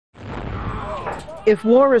If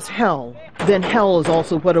war is hell, then hell is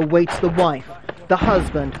also what awaits the wife, the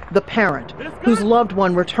husband, the parent, whose loved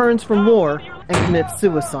one returns from war and commits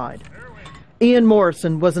suicide. Ian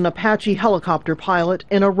Morrison was an Apache helicopter pilot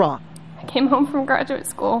in Iraq. I came home from graduate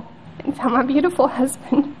school and found my beautiful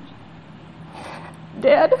husband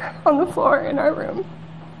dead on the floor in our room.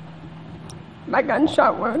 My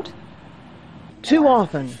gunshot wound. Too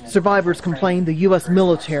often, survivors complain the U.S.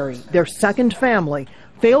 military, their second family,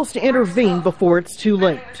 fails to intervene before it's too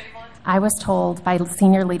late. I was told by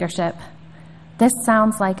senior leadership, this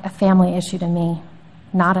sounds like a family issue to me,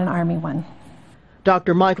 not an Army one.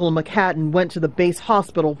 Dr. Michael McHatton went to the base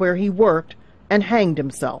hospital where he worked and hanged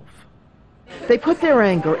himself. They put their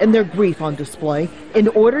anger and their grief on display in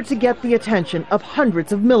order to get the attention of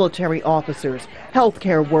hundreds of military officers,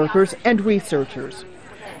 healthcare workers, and researchers.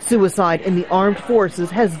 Suicide in the armed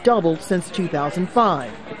forces has doubled since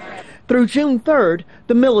 2005. Through June 3rd,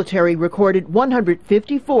 the military recorded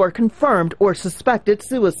 154 confirmed or suspected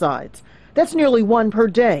suicides. That's nearly one per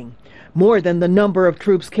day, more than the number of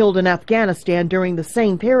troops killed in Afghanistan during the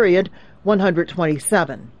same period,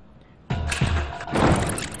 127.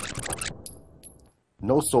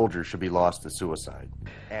 No soldier should be lost to suicide.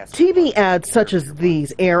 TV ads such as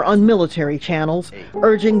these air on military channels,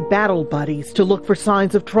 urging battle buddies to look for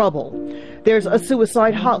signs of trouble. There's a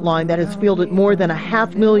suicide hotline that has fielded more than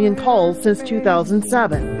 500,000 calls since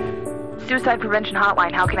 2007. Suicide Prevention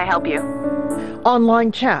Hotline, how can I help you?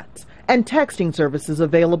 Online chats and texting services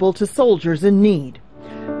available to soldiers in need.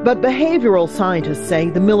 But behavioral scientists say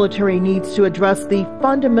the military needs to address the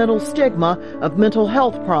fundamental stigma of mental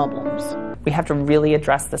health problems. We have to really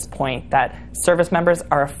address this point that service members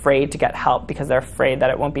are afraid to get help because they're afraid that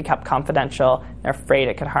it won't be kept confidential. They're afraid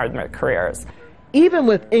it could harm their careers. Even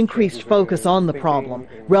with increased focus on the problem,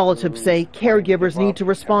 relatives say caregivers need to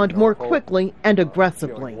respond more quickly and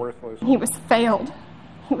aggressively. He was failed.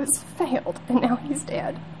 He was failed, and now he's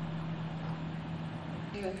dead.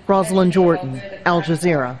 Rosalind Jordan, Al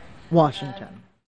Jazeera, Washington.